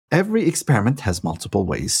Every experiment has multiple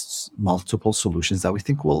ways, multiple solutions that we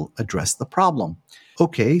think will address the problem.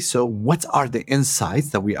 Okay, so what are the insights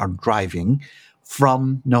that we are driving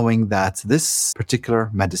from knowing that this particular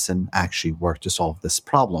medicine actually worked to solve this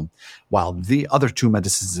problem, while the other two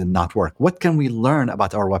medicines did not work? What can we learn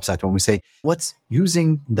about our website when we say, what's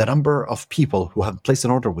using the number of people who have placed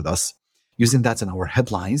an order with us, using that in our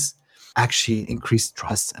headlines, actually increase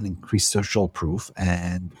trust and increase social proof,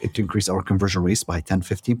 and it increased our conversion rates by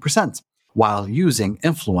 10-15%, while using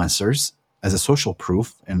influencers as a social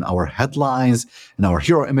proof in our headlines and our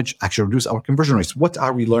hero image actually reduce our conversion rates. What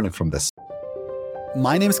are we learning from this?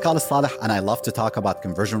 My name is Khalid Saleh, and I love to talk about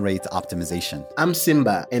conversion rate optimization. I'm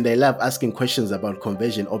Simba, and I love asking questions about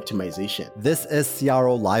conversion optimization. This is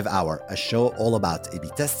CRO Live Hour, a show all about A/B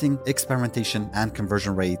testing, experimentation, and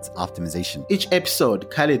conversion rate optimization. Each episode,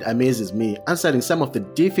 Khalid amazes me, answering some of the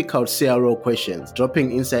difficult CRO questions,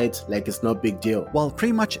 dropping insights like it's no big deal. Well,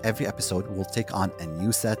 pretty much every episode will take on a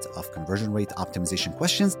new set of conversion rate optimization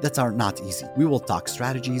questions that are not easy. We will talk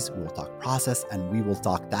strategies, we will talk process, and we will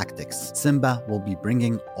talk tactics. Simba will be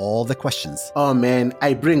bringing all the questions. Oh man,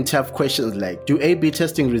 I bring tough questions like, do A/B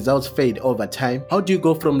testing results fade over time? How do you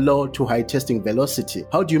go from low to high testing velocity?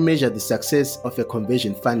 How do you measure the success of a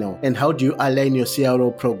conversion funnel? And how do you align your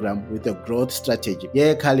CRO program with a growth strategy?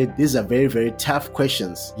 Yeah, Khalid, these are very, very tough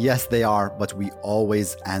questions. Yes, they are, but we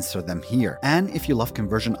always answer them here. And if you love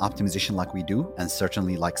conversion optimization like we do, and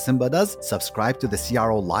certainly like Simba does, subscribe to the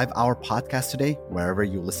CRO Live Hour podcast today, wherever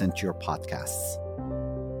you listen to your podcasts.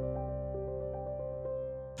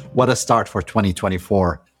 What a start for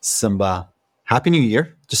 2024. Simba, Happy New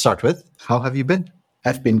Year to start with. How have you been?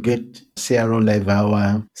 I've been good. CRO Live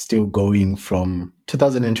Hour still going from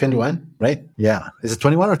 2021, right? Yeah. Is it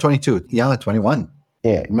 21 or 22? Yeah, 21.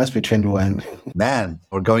 Yeah, it must be 21. Man,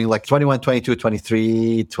 we're going like 21, 22,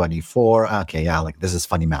 23, 24. Okay, yeah, like this is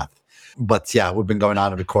funny math. But yeah, we've been going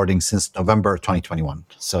on and recording since November 2021.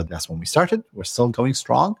 So that's when we started. We're still going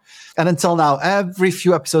strong. And until now, every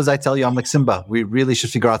few episodes I tell you, I'm like, Simba, we really should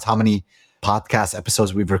figure out how many podcast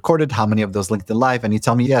episodes we've recorded, how many of those LinkedIn Live. And you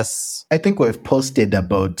tell me, yes. I think we've posted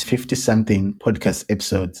about 50 something podcast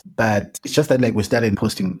episodes, but it's just that like we started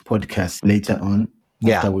posting podcasts later on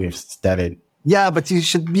after we've started. Yeah, but you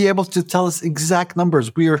should be able to tell us exact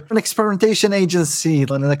numbers. We're an experimentation agency,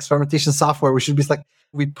 an experimentation software. We should be like,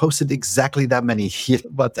 we posted exactly that many.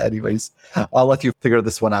 But anyways, I'll let you figure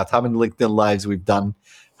this one out. How many LinkedIn Lives we've done,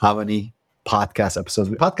 how many podcast episodes.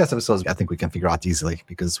 Podcast episodes, I think we can figure out easily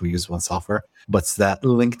because we use one software. But it's that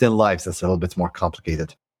LinkedIn Lives that's a little bit more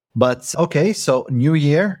complicated. But okay, so new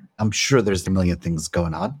year, I'm sure there's a million things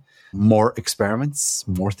going on. More experiments,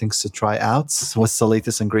 more things to try out. What's the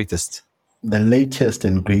latest and greatest? The latest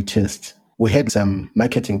and greatest. We had some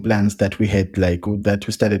marketing plans that we had that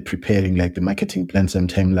we started preparing like the marketing plan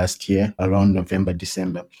sometime last year around November,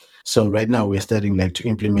 December. So right now we're starting to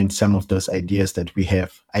implement some of those ideas that we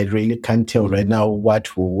have. I really can't tell right now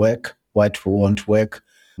what will work, what won't work.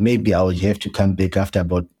 Maybe I'll have to come back after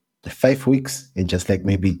about 5 weeks and just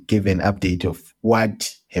maybe give an update of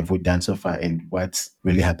what have we done so far and what's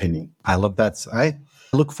really happening. I love that. I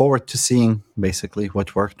look forward to seeing basically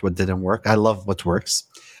what worked, what didn't work. I love what works.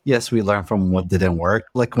 Yes, we learn from what didn't work.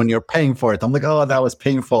 Like when you're paying for it, I'm like, oh, that was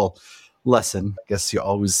painful lesson. I guess you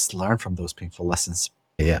always learn from those painful lessons.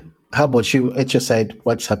 Yeah. How about you at your side?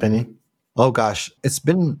 What's happening? Oh, gosh. It's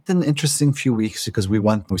been an interesting few weeks because we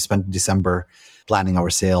spent December planning our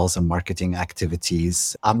sales and marketing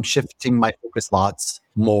activities. I'm shifting my focus lots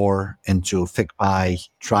more into FigPi,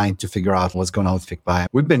 trying to figure out what's going on with FigPi.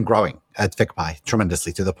 We've been growing at FigPi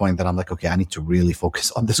tremendously to the point that I'm like, okay, I need to really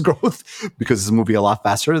focus on this growth because it's moving a lot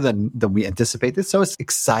faster than we anticipated. So it's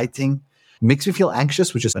exciting. Makes me feel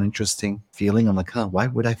anxious, which is an interesting feeling. I'm like, why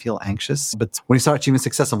would I feel anxious? But when you start achieving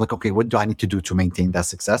success, I'm like, okay, what do I need to do to maintain that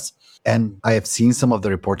success? And I have seen some of the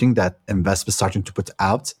reporting that Invest is starting to put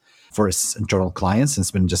out for its internal clients. And it's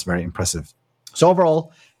been just very impressive. So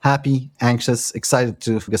overall, happy, anxious, excited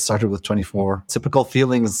to get started with 24. Typical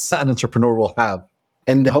feelings an entrepreneur will have.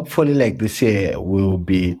 And hopefully this year we'll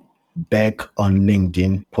be back on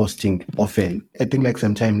LinkedIn posting often. I think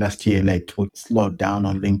sometime last year, we slowed down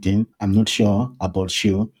on LinkedIn. I'm not sure about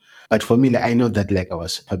you. But for me, I know that I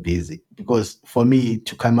was super busy because for me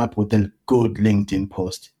to come up with a good LinkedIn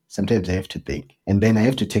post, sometimes I have to think. And then I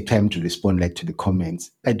have to take time to respond to the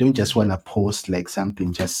comments. I don't just want to post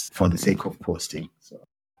something just for the sake of posting. So.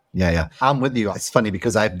 Yeah. I'm with you. It's funny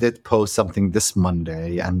because I did post something this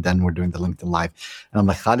Monday and then we're doing the LinkedIn Live. And I'm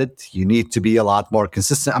like, Khalid, you need to be a lot more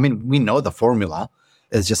consistent. I mean, we know the formula.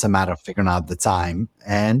 It's just a matter of figuring out the time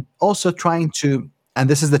and also trying to And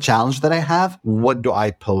this is the challenge that I have. What do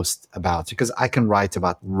I post about? Because I can write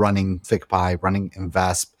about running FigPi, running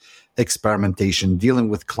Invest, experimentation, dealing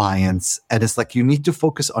with clients. And it's like, you need to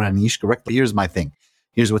focus on a niche correctly. Here's my thing.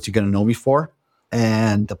 Here's what you're going to know me for.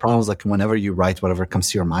 And the problem is, like, whenever you write whatever comes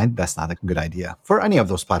to your mind, that's not a good idea for any of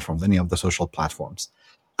those platforms, any of the social platforms.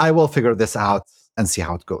 I will figure this out and see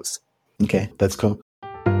how it goes. Okay, that's cool.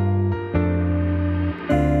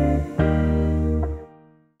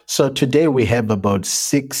 So today we have about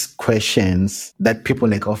 6 questions that people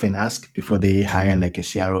like often ask before they hire like a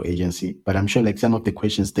CRO agency. But I'm sure like some of the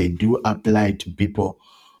questions, they do apply to people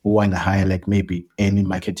who want to hire like maybe any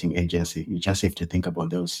marketing agency. You just have to think about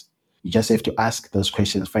those. You just have to ask those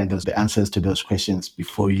questions, find the answers to those questions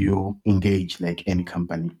before you engage like any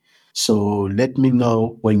company. So let me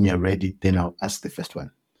know when you're ready, then I'll ask the first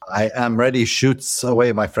one. I am ready. Shoots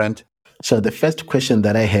away, my friend. So the first question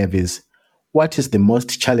that I have is, what is the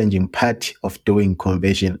most challenging part of doing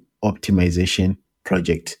conversion optimization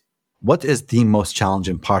project? What is the most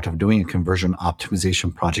challenging part of doing a conversion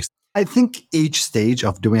optimization project? I think each stage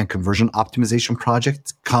of doing a conversion optimization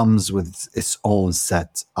project comes with its own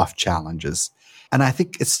set of challenges. And I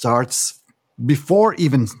think it starts before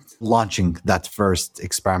even launching that first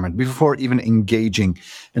experiment, before even engaging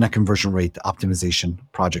in a conversion rate optimization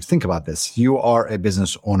project. Think about this. You are a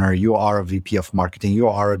business owner, you are a VP of marketing, you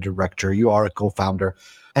are a director, you are a co-founder.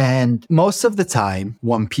 And most of the time,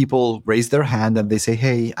 when people raise their hand and they say,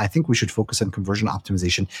 hey, I think we should focus on conversion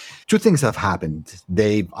optimization, 2 things have happened.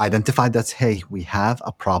 They've identified that, hey, we have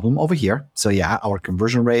a problem over here. So yeah, our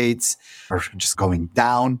conversion rates are just going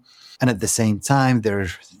down. And at the same time, they're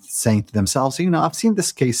saying to themselves, I've seen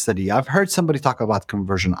this case study. I've heard somebody talk about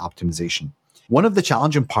conversion optimization. One of the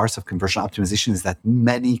challenging parts of conversion optimization is that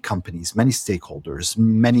many companies, many stakeholders,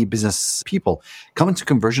 many business people come into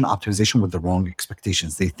conversion optimization with the wrong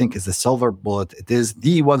expectations. They think it's the silver bullet. It is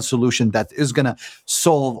the one solution that is going to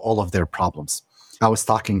solve all of their problems. I was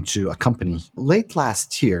talking to a company late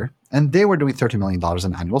last year, and they were doing $30 million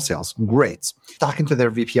in annual sales. Great. Talking to their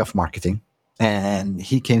VP of marketing. And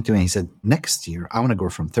he came to me and he said, next year, I want to grow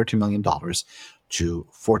from $30 million to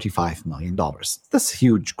 $45 million. That's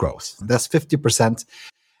huge growth. That's 50%.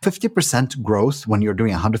 50% growth when you're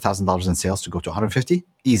doing $100,000 in sales to go to 150,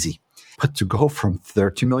 easy. But to go from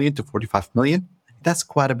 30 million to 45 million, that's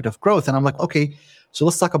quite a bit of growth. And I'm like, okay, so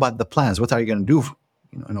let's talk about the plans. What are you going to do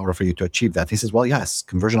in order for you to achieve that? He says, well, yes,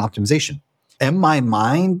 conversion optimization. In my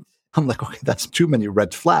mind, I'm like, okay, that's too many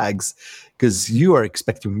red flags, because you are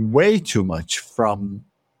expecting way too much from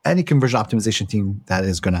any conversion optimization team that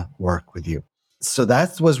is going to work with you. So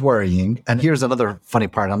that was worrying. And here's another funny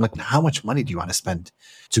part. I'm like, how much money do you want to spend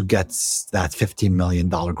to get that $15 million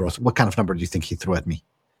growth? What kind of number do you think he threw at me?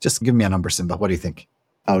 Just give me a number, Simba. What do you think?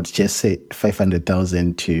 I would just say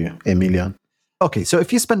 500,000 to $1 million. Okay, so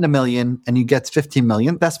if you spend $1 million and you get 15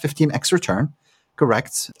 million, that's 15x return.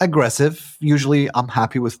 Correct. Aggressive. Usually I'm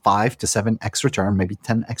happy with 5 to 7x return, maybe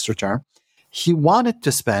 10x return. He wanted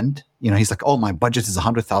to spend, he's like, oh, my budget is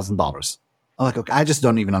 $100,000. I'm like, okay, I just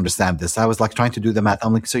don't even understand this. I was like trying to do the math.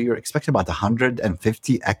 I'm like, so you're expecting about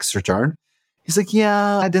 150x return? He's like,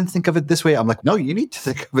 yeah, I didn't think of it this way. I'm like, no, you need to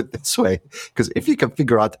think of it this way. Because if you can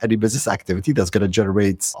figure out any business activity that's going to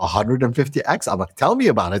generate 150x, I'm like, tell me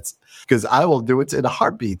about it, because I will do it in a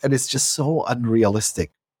heartbeat. And it's just so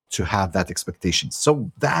unrealistic to have that expectation.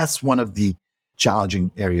 So that's one of the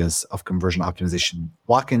challenging areas of conversion optimization,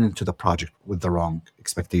 walking into the project with the wrong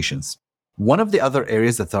expectations. One of the other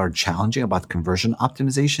areas that are challenging about conversion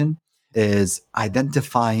optimization is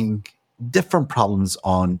identifying different problems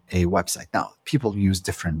on a website. Now, people use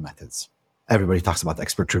different methods. Everybody talks about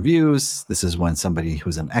expert reviews. This is when somebody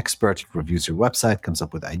who's an expert reviews your website, comes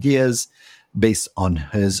up with ideas based on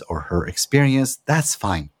his or her experience. That's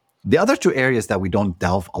fine. The other 2 areas that we don't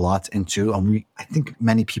delve a lot into, and I think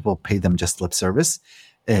many people pay them just lip service,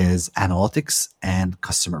 is analytics and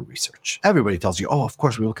customer research. Everybody tells you, oh, of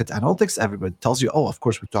course we look at analytics. Everybody tells you, oh, of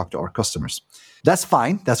course we talk to our customers. That's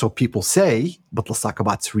fine. That's what people say, but let's talk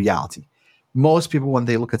about reality. Most people, when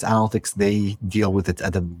they look at analytics, they deal with it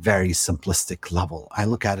at a very simplistic level. I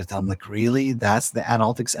look at it, I'm like, really? That's the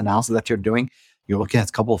analytics analysis that you're doing? You're looking at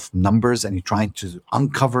a couple of numbers and you're trying to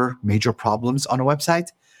uncover major problems on a website?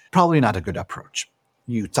 Probably not a good approach.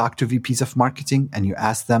 You talk to VPs of marketing and you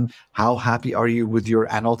ask them, how happy are you with your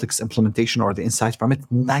analytics implementation or the insights from it?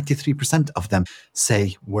 93% of them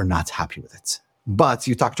say we're not happy with it. But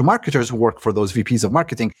you talk to marketers who work for those VPs of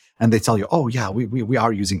marketing and they tell you, oh yeah, we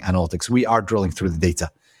are using analytics. We are drilling through the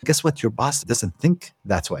data. Guess what? Your boss doesn't think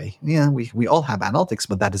that way. Yeah, we all have analytics,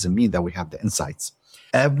 but that doesn't mean that we have the insights.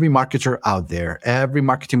 Every marketer out there, every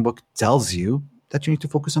marketing book tells you that you need to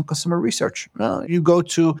focus on customer research. Well, you go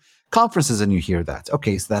to conferences and you hear that.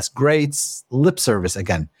 Okay, so that's great. Lip service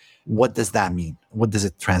again. What does that mean? What does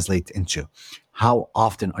it translate into? How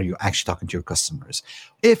often are you actually talking to your customers?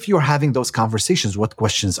 If you're having those conversations, what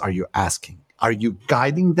questions are you asking? Are you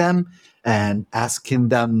guiding them and asking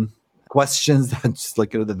them questions that just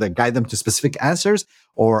that guide them to specific answers?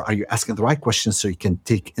 Or are you asking the right questions so you can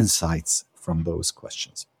take insights from those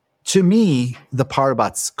questions? To me, the part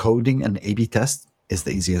about coding and A/B test is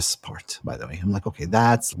the easiest part, by the way. I'm like, okay,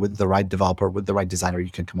 that's with the right developer, with the right designer,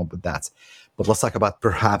 you can come up with that. But let's talk about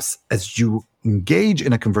perhaps as you engage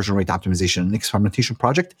in a conversion rate optimization and experimentation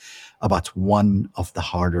project, about one of the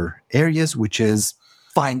harder areas, which is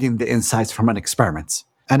finding the insights from an experiment.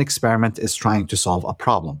 An experiment is trying to solve a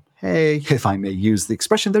problem. Hey, if I may use the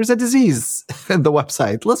expression, there's a disease in the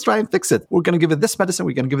website. Let's try and fix it. We're going to give it this medicine.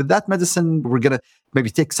 We're going to give it that medicine. We're going to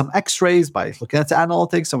maybe take some x-rays by looking at the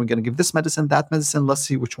analytics, and we're going to give this medicine, that medicine. Let's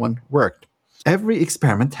see which one worked. Every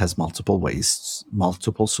experiment has multiple ways,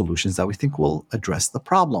 multiple solutions that we think will address the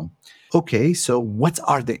problem. Okay, so what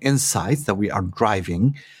are the insights that we are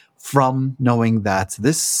driving from knowing that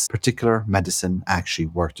this particular medicine actually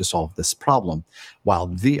worked to solve this problem, while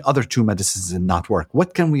the other two medicines did not work?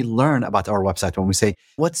 What can we learn about our website when we say,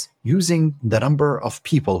 what's using the number of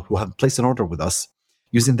people who have placed an order with us,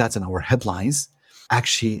 using that in our headlines,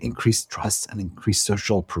 actually increase trust and increase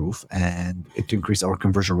social proof, and it increased our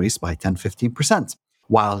conversion rates by 10-15%,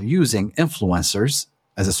 while using influencers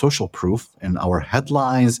as a social proof in our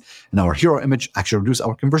headlines, in our hero image, actually reduce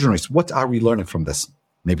our conversion rates. What are we learning from this?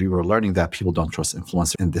 Maybe we're learning that people don't trust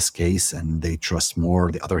influencers in this case, and they trust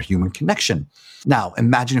more the other human connection. Now,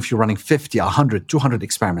 imagine if you're running 50, 100, 200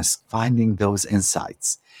 experiments, finding those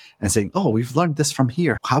insights and saying, oh, we've learned this from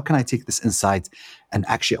here. How can I take this insight and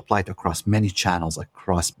actually apply it across many channels,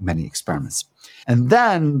 across many experiments? And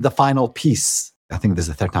then the final piece, I think this is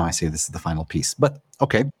the third time I say this is the final piece, but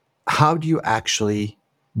okay, how do you actually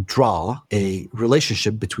draw a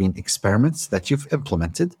relationship between experiments that you've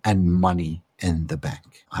implemented and money in the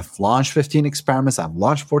bank? I've launched 15 experiments. I've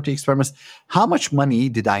launched 40 experiments. How much money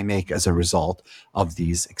did I make as a result of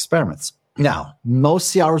these experiments? Now,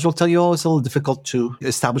 most CROs will tell you, oh, it's a little difficult to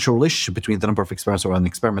establish a relationship between the number of experiments or an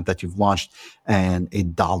experiment that you've launched and a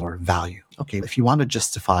dollar value. Okay, if you want to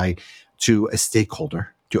justify to a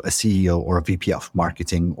stakeholder, to a CEO or a VP of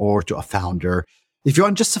marketing or to a founder, if you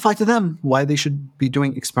want to justify to them why they should be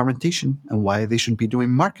doing experimentation and why they should be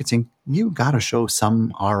doing marketing, you got to show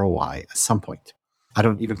some ROI at some point. I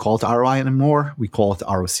don't even call it ROI anymore. We call it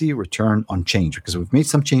ROC, return on change, because we've made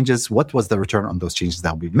some changes. What was the return on those changes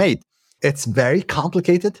that we've made? It's very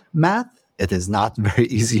complicated math. It is not very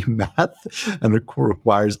easy math, and it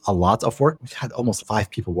requires a lot of work. We've had almost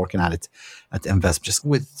 5 people working at it at Invest, just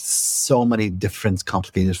with so many different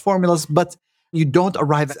complicated formulas. But you don't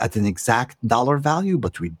arrive at an exact dollar value,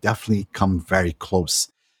 but we definitely come very close.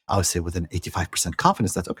 I would say with an 85%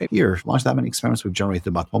 confidence that, okay, here, launch that many experiments, we've generated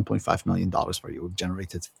about $1.5 million for you. We've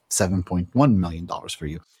generated $7.1 million for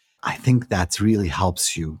you. I think that really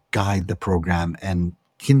helps you guide the program and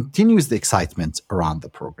continues the excitement around the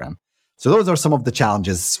program. So those are some of the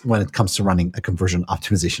challenges when it comes to running a conversion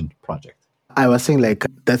optimization project. I was saying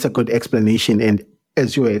that's a good explanation. And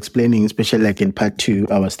as you were explaining, especially in part 2,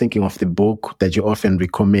 I was thinking of the book that you often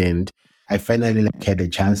recommend. I finally had a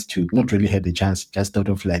chance to, not really had the chance, just thought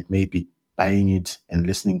of maybe buying it and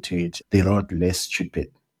listening to it. The Road Less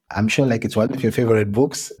Stupid. I'm sure it's one of your favorite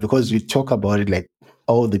books because you talk about it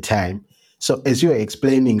all the time. So as you were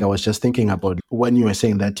explaining, I was just thinking about when you were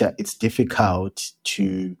saying that it's difficult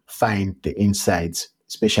to find the insights,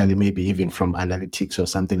 especially maybe even from analytics or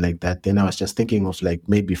something like that. Then I was just thinking of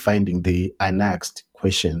maybe finding the unasked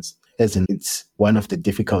questions, as in it's one of the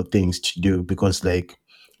difficult things to do because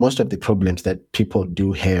most of the problems that people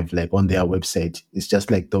do have on their website is just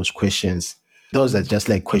those questions. Those are just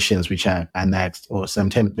questions which are unasked, or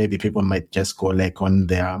sometimes maybe people might just go on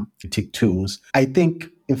their analytic tools. I think,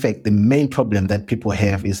 in fact, the main problem that people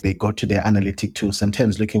have is they go to their analytic tools,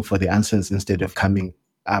 sometimes looking for the answers instead of coming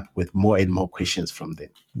up with more and more questions from them.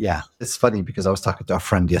 Yeah, it's funny because I was talking to a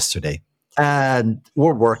friend yesterday and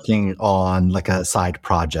we're working on a side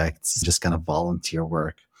project, just kind of volunteer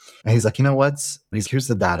work. And he's like, you know what? Here's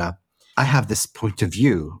the data. I have this point of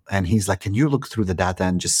view. And he's like, can you look through the data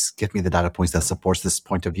and just get me the data points that supports this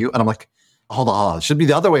point of view? And I'm like, hold on. It should be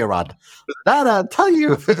the other way around. The data tell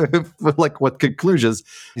you what conclusions.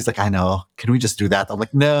 He's like, I know. Can we just do that? I'm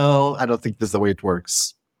like, no, I don't think this is the way it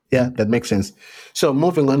works. Yeah, that makes sense. So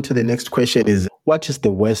moving on to the next question is, what is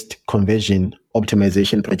the worst conversion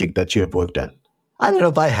optimization project that you have worked on? I don't know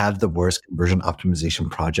if I have the worst conversion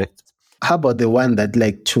optimization project. How about the one that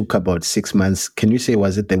like took about 6 months? Can you say,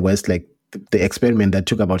 was it the worst, like the experiment that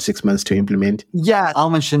took about 6 months to implement? Yeah, I'll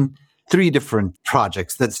mention three different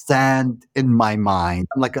projects that stand in my mind.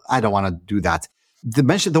 I'm like, I don't want to do that. The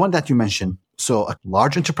one that you mentioned. So a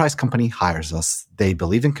large enterprise company hires us. They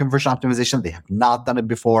believe in conversion optimization. They have not done it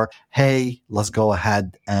before. Hey, let's go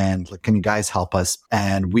ahead and can you guys help us?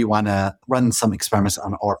 And we want to run some experiments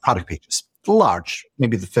on our product pages. Large,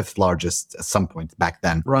 maybe the fifth largest at some point back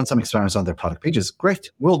then. Run some experiments on their product pages.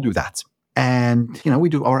 Great, we'll do that. And, we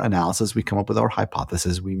do our analysis. We come up with our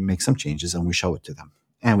hypothesis. We make some changes and we show it to them.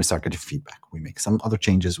 And we start getting feedback. We make some other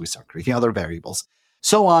changes. We start creating other variables.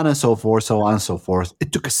 So on and so forth, so on and so forth.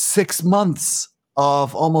 It took us 6 months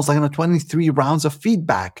of almost 23 rounds of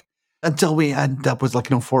feedback until we end up with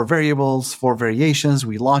 4 variables, 4 variations.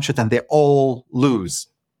 We launch it and they all lose.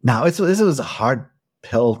 Now, this was a hard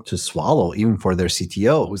pill to swallow, even for their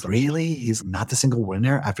CTO. It was really, he's not a single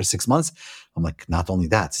winner after 6 months. I'm like, not only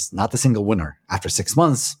that, it's not a single winner after 6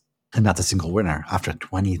 months and not a single winner after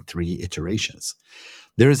 23 iterations.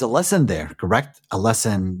 There is a lesson there, correct? A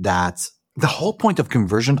lesson that the whole point of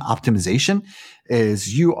conversion optimization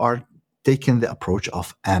is you are taking the approach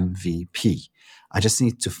of MVP. I just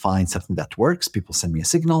need to find something that works. People send me a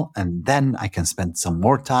signal, and then I can spend some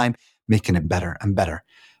more time making it better and better.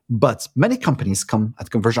 But many companies come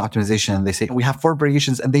at conversion optimization and they say, we have 4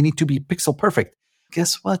 variations and they need to be pixel perfect.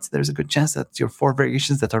 Guess what? There's a good chance that your 4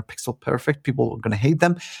 variations that are pixel perfect, people are going to hate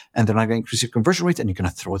them and they're not going to increase your conversion rate and you're going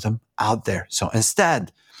to throw them out there. So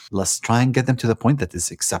instead, let's try and get them to the point that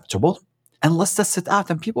is acceptable. And let's test it out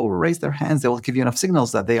and people will raise their hands. They will give you enough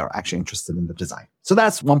signals that they are actually interested in the design. So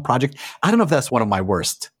that's one project. I don't know if that's one of my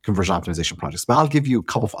worst conversion optimization projects, but I'll give you a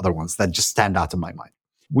couple of other ones that just stand out in my mind.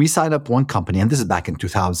 We signed up one company, and this is back in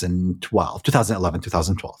 2011,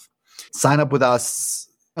 2012. Sign up with us.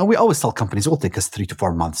 And we always tell companies it will take us 3 to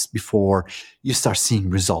 4 months before you start seeing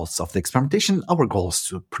results of the experimentation. Our goal is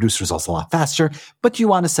to produce results a lot faster, but you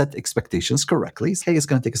want to set expectations correctly. Hey, it's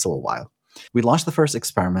going to take us a little while. We launched the first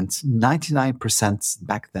experiment, 99%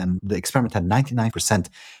 back then. The experiment had 99%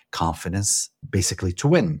 confidence basically to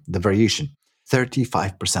win the variation,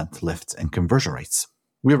 35% lift in conversion rates.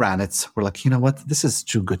 We ran it. We're like, you know what? This is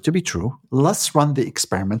too good to be true. Let's run the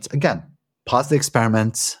experiment again. Pause the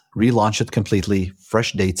experiment, relaunch it completely,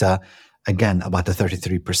 fresh data. Again, about the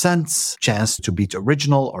 33% chance to beat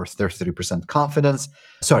original or 33% confidence.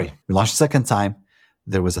 Sorry, we launched a second time.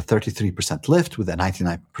 There was a 33% lift with a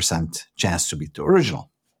 99% chance to beat the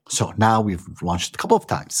original. So now we've launched a couple of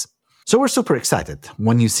times. So we're super excited.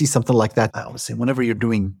 When you see something like that, I always say, whenever you're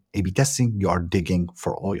doing A/B testing, you are digging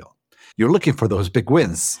for oil. You're looking for those big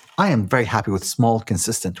wins. I am very happy with small,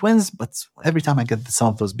 consistent wins, but every time I get some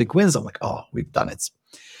of those big wins, I'm like, oh, we've done it.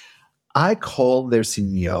 I call their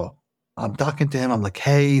CEO. I'm talking to him. I'm like,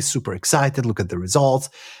 hey, super excited. Look at the results.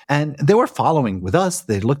 And they were following with us.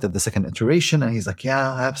 They looked at the second iteration and he's like,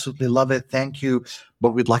 yeah, I absolutely love it. Thank you.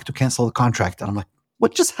 But we'd like to cancel the contract. And I'm like,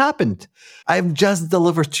 what just happened? I've just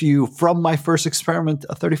delivered to you from my first experiment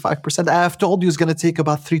a 35%. I have told you it's going to take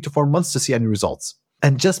about 3 to 4 months to see any results.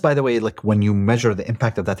 And just by the way, when you measure the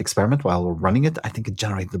impact of that experiment while we're running it, I think it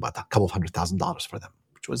generated about a couple of $100,000 for them,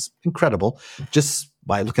 which was incredible. Just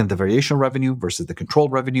by looking at the variation revenue versus the control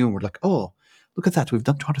revenue, and we're like, oh, look at that. We've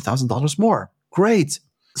done $200,000 more. Great.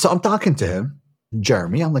 So I'm talking to him,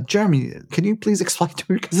 Jeremy. I'm like, Jeremy, can you please explain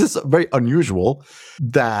to me? Because it's very unusual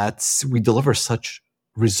that we deliver such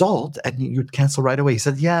result and you'd cancel right away. He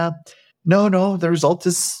said, yeah, no, the result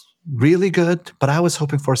is really good, but I was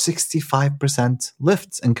hoping for 65%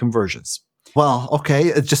 lifts in conversions. Well, okay,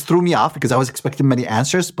 it just threw me off because I was expecting many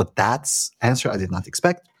answers, but that's answer I did not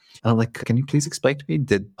expect. And I'm like, can you please explain to me,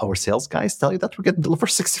 did our sales guys tell you that we're going to deliver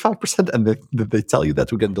 65%? And did they tell you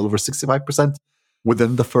that we're going to deliver 65%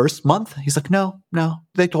 within the first month? He's like, no.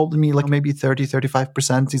 They told me maybe 30,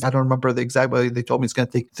 35%. I don't remember the exact, but they told me it's going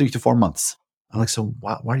to take 3 to 4 months. I'm like, so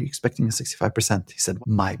why are you expecting a 65%? He said,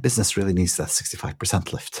 my business really needs that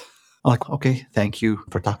 65% lift. I'm like, okay, thank you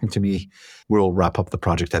for talking to me. We'll wrap up the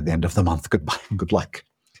project at the end of the month. Goodbye. Good luck.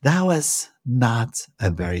 That was not a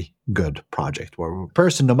very good project where a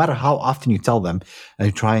person, no matter how often you tell them and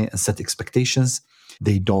you try and set expectations,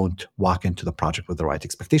 they don't walk into the project with the right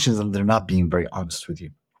expectations and they're not being very honest with you.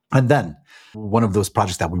 And then one of those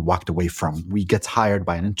projects that we walked away from, we get hired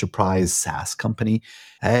by an enterprise SaaS company.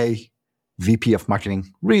 Hey, VP of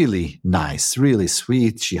marketing, really nice, really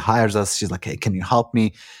sweet. She hires us. She's like, hey, can you help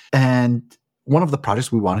me? And one of the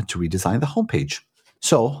projects we wanted to redesign the homepage.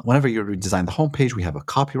 So whenever you redesign the homepage, we have a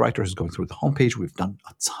copywriter who's going through the homepage. We've done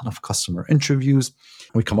a ton of customer interviews.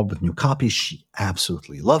 We come up with new copy. She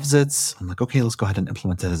absolutely loves it. I'm like, okay, let's go ahead and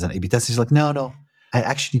implement it as an A/B test. She's like, no, I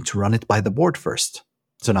actually need to run it by the board first.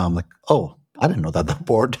 So now I'm like, oh, I didn't know that the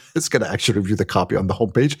board is going to actually review the copy on the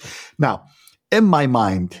homepage. Now, in my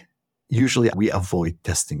mind, usually we avoid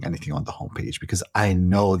testing anything on the homepage because I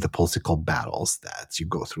know the political battles that you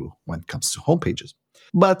go through when it comes to homepages.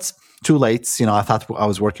 But too late, I thought I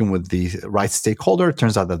was working with the right stakeholder. It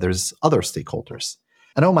turns out that there's other stakeholders.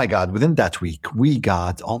 And oh my God, within that week, we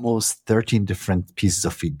got almost 13 different pieces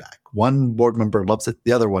of feedback. One board member loves it,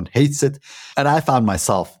 the other one hates it. And I found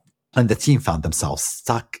myself, and the team found themselves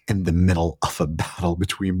stuck in the middle of a battle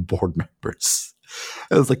between board members.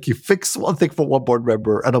 It was like you fix one thing for one board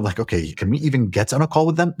member, and I'm like, okay, can we even get on a call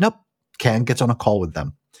with them? Nope, can't get on a call with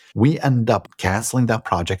them. We end up canceling that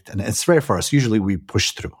project, and it's rare for us. Usually we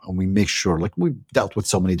push through and we make sure, like we've dealt with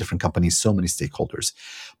so many different companies, so many stakeholders.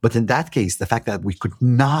 But in that case, the fact that we could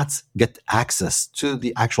not get access to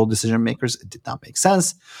the actual decision makers, it did not make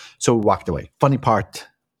sense. So we walked away. Funny part,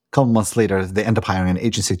 a couple months later, they end up hiring an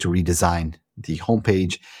agency to redesign the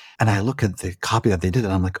homepage. And I look at the copy that they did,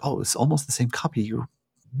 and I'm like, oh, it's almost the same copy. You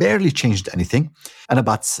barely changed anything. And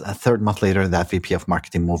about a third month later, that VP of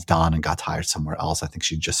marketing moved on and got hired somewhere else. I think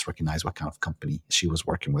she just recognized what kind of company she was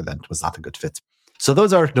working with and it was not a good fit. So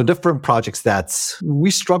those are the different projects that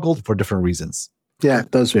we struggled for different reasons. Yeah,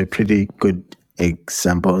 those were pretty good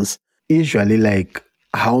examples. Usually, like,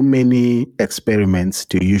 how many experiments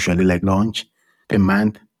do you usually launch a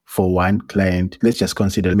month for one client? Let's just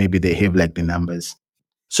consider maybe they have like the numbers.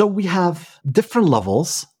 So we have different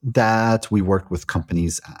levels that we work with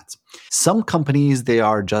companies at. Some companies, they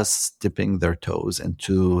are just dipping their toes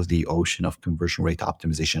into the ocean of conversion rate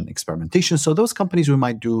optimization and experimentation. So those companies, we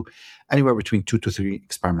might do anywhere between 2 to 3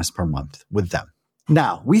 experiments per month with them.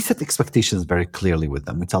 Now, we set expectations very clearly with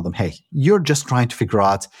them. We tell them, hey, you're just trying to figure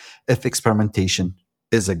out if experimentation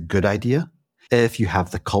is a good idea. If you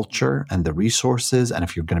have the culture and the resources, and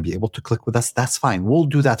if you're going to be able to click with us, that's fine. We'll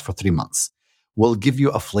do that for 3 months. We'll give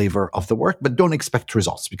you a flavor of the work, but don't expect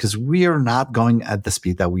results because we're not going at the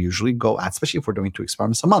speed that we usually go at, especially if we're doing 2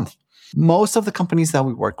 experiments a month. Most of the companies that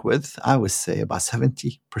we work with, I would say about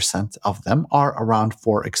 70% of them are around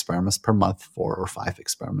 4 experiments per month, 4 or 5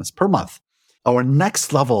 experiments per month. Our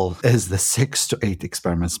next level is the 6 to 8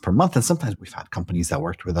 experiments per month. And sometimes we've had companies that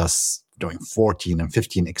worked with us doing 14 and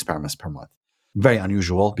 15 experiments per month. Very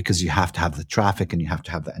unusual because you have to have the traffic and you have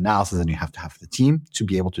to have the analysis and you have to have the team to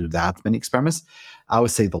be able to do that many experiments. I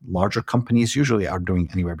would say the larger companies usually are doing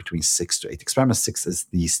anywhere between 6 to 8 experiments. 6 is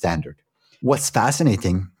the standard. What's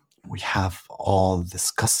fascinating, we have all this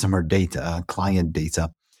customer data, client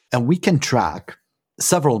data, and we can track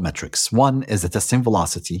several metrics. One is the testing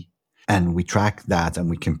velocity, and we track that and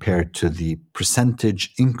we compare it to the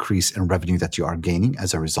percentage increase in revenue that you are gaining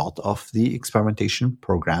as a result of the experimentation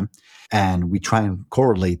program. And we try and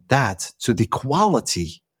correlate that to the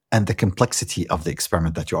quality and the complexity of the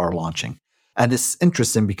experiment that you are launching. And it's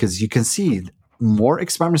interesting because you can see more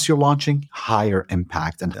experiments you're launching, higher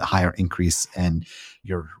impact and a higher increase in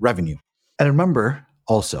your revenue. And remember,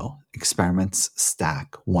 also, experiments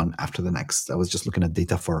stack one after the next. I was just looking at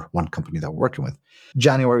data for one company that we're working with.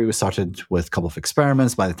 January, we started with a couple of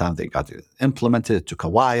experiments. By the time they got implemented, it took a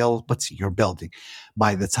while, but you're building.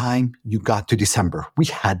 By the time you got to December, we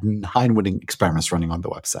had 9 winning experiments running on the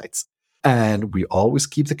websites. And we always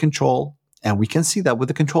keep the control. And we can see that with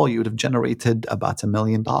the control, you would have generated about $1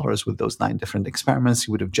 million with those 9 different experiments.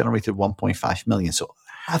 You would have generated $1.5 million. So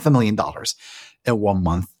 $500,000 in 1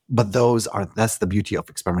 month. But that's the beauty of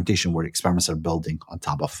experimentation, where experiments are building on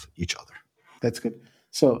top of each other. That's good.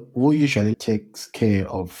 So who usually takes care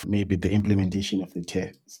of maybe the implementation of the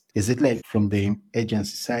test? Is it like from the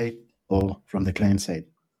agency side or from the client side?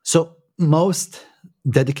 So most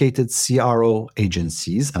dedicated CRO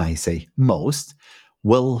agencies, and I say most,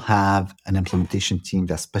 will have an implementation team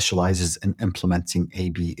that specializes in implementing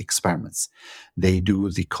A/B experiments. They do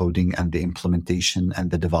the coding and the implementation and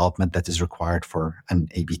the development that is required for an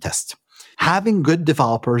A/B test. Having good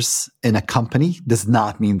developers in a company does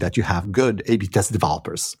not mean that you have good A/B test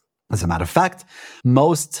developers. As a matter of fact,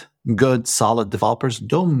 most good, solid developers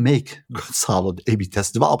don't make good, solid A/B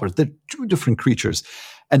test developers. They're 2 different creatures.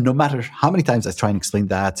 And no matter how many times I try and explain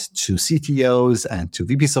that to CTOs and to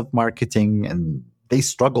VPs of marketing, and they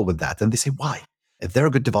struggle with that. And they say, why? If they're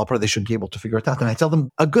a good developer, they should be able to figure it out. And I tell them,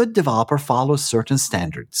 a good developer follows certain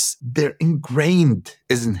standards. They're ingrained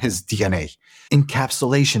in his DNA.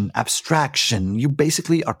 Encapsulation, abstraction. You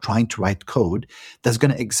basically are trying to write code that's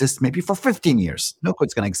going to exist maybe for 15 years. No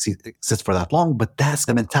code's going to exist for that long, but that's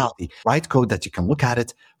the mentality. Write code that you can look at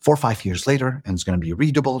it 4 or 5 years later, and it's going to be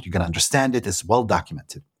readable. You're going to understand it. It's well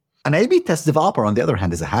documented. An A/B test developer, on the other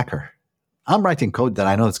hand, is a hacker. I'm writing code that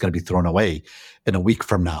I know it's going to be thrown away in a week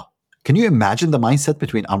from now. Can you imagine the mindset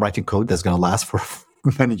between I'm writing code that's going to last for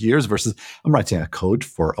many years versus I'm writing a code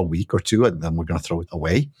for a week or two and then we're going to throw it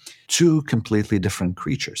away? Two completely different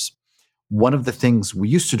creatures. One of the things we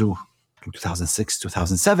used to do in 2006,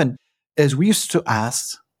 2007 is we used to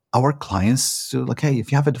ask our clients to like, hey,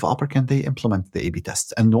 if you have a developer, can they implement the A/B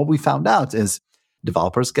test? And what we found out is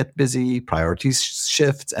developers get busy, priorities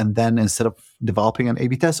shift, and then instead of developing an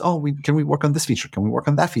A/B test, can we work on this feature? Can we work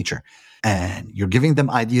on that feature? And you're giving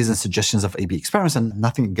them ideas and suggestions of A/B experiments and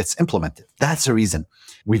nothing gets implemented. That's the reason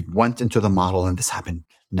we went into the model, and this happened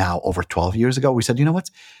now over 12 years ago. We said, you know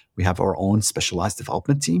what? We have our own specialized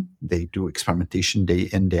development team. They do experimentation day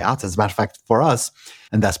in, day out. As a matter of fact, for us,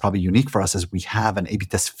 and that's probably unique for us, is we have an A/B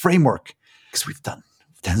test framework because we've done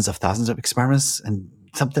tens of thousands of experiments. And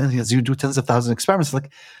sometimes as you do tens of thousands of experiments,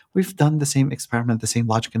 like we've done the same experiment, the same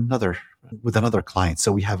logic with another client.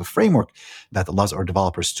 So we have a framework that allows our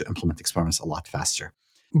developers to implement experiments a lot faster.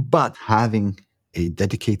 But having a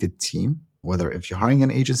dedicated team, whether if you're hiring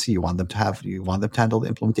an agency, you want them to handle the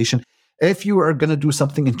implementation. If you are going to do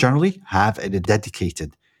something internally, have a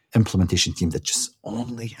dedicated implementation team that just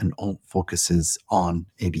only focuses on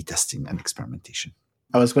A/B testing and experimentation.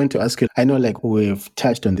 I was going to ask you, I know like we've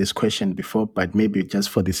touched on this question before, but maybe just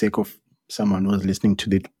for the sake of someone who's listening to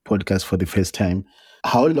the podcast for the first time,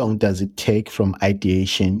 how long does it take from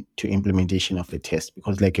ideation to implementation of the test?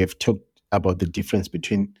 Because like I've talked about the difference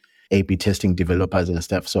between A/B testing developers and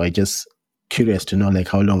stuff. So I just curious to know like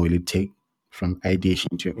how long will it take from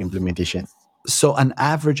ideation to implementation? So an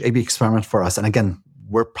average A/B experiment for us, and again,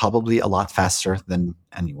 we're probably a lot faster than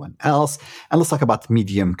anyone else. And let's talk about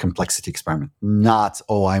medium complexity experiment, not,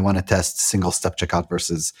 I want to test single step checkout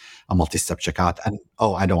versus a multi-step checkout. And,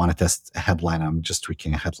 I don't want to test a headline. I'm just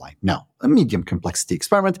tweaking a headline. No, a medium complexity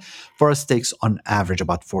experiment for us takes on average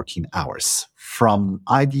about 14 hours from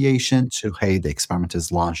ideation to, hey, the experiment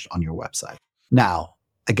is launched on your website. Now,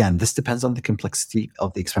 again, this depends on the complexity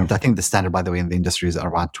of the experiment. I think the standard, by the way, in the industry is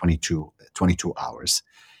around 22 hours.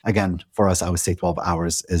 Again, for us, I would say 12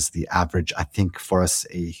 hours is the average. I think for us,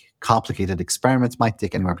 a complicated experiment might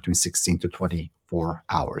take anywhere between 16 to 24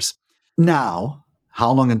 hours. Now,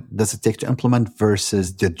 how long does it take to implement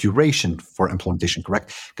versus the duration for implementation,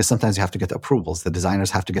 correct? Because sometimes you have to get approvals. The designers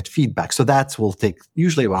have to get feedback. So that will take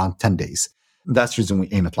usually around 10 days. That's the reason we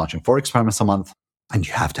aim at launching 4 experiments a month, and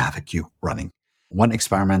you have to have a queue running. One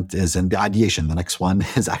experiment is in the ideation. The next one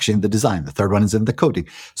is actually in the design. The third one is in the coding.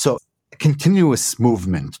 So continuous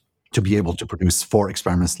movement to be able to produce 4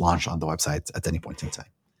 experiments launched on the website at any point in time.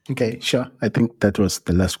 Okay, sure. I think that was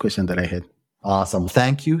the last question that I had. Awesome.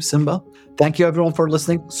 Thank you, Simba. Thank you, everyone, for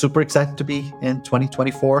listening. Super excited to be in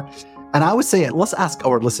 2024. And I would say, let's ask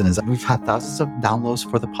our listeners. We've had thousands of downloads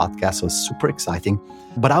for the podcast, so it's super exciting.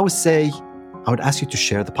 But I would ask you to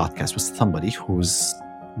share the podcast with somebody who's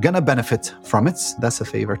going to benefit from it. That's a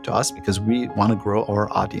favor to us because we want to grow our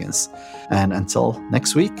audience. And until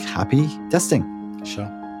next week, happy testing.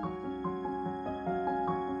 Sure.